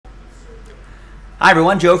Hi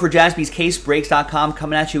everyone, Joe for jaspyscasebreaks.com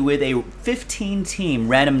coming at you with a 15-team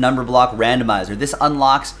random number block randomizer. This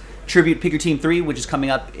unlocks Tribute Pick Your Team 3, which is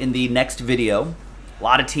coming up in the next video. A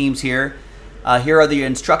lot of teams here. Here are the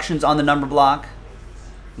instructions on the number block.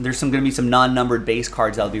 There's going to be some non-numbered base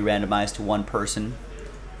cards that will be randomized to one person.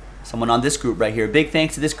 Someone on this group right here. Big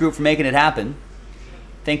thanks to this group for making it happen.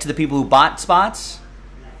 Thanks to the people who bought spots,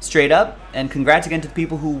 straight up, and congrats again to the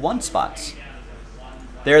people who won spots.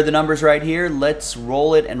 There are the numbers right here. Let's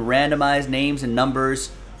roll it and randomize names and numbers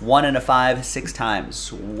 1 and a 5 6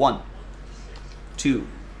 times. 1, 2,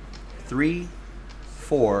 3,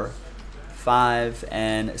 4, 5,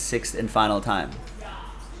 and 6th and final time.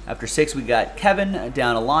 After 6, we got Kevin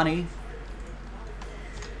down to Lonnie.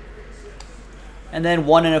 And then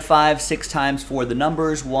 1 and a 5 6 times for the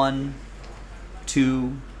numbers. 1,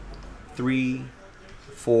 2, 3,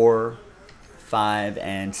 4, 5,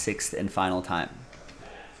 and 6th and final time.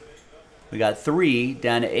 We got 3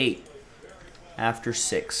 down to 8 after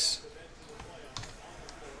 6.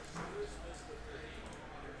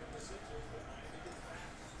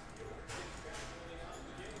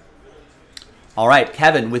 All right,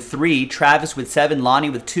 Kevin with 3, Travis with 7, Lonnie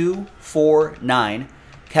with 2, 4, 9,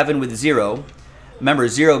 Kevin with 0. Remember,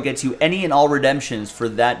 0 gets you any and all redemptions for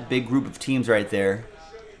that big group of teams right there,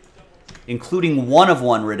 including 1 of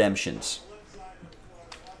 1 redemptions.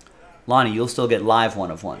 Lonnie, you'll still get live 1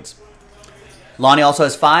 of 1s. Lonnie also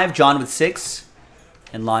has 5, John with 6,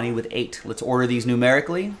 and Lonnie with 8. Let's order these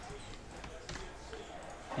numerically.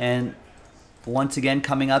 And once again,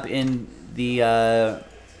 coming up in the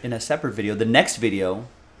in a separate video, the next video,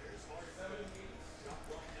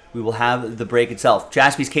 we will have the break itself.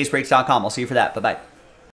 jaspyscasebreaks.com. I'll see you for that. Bye-bye.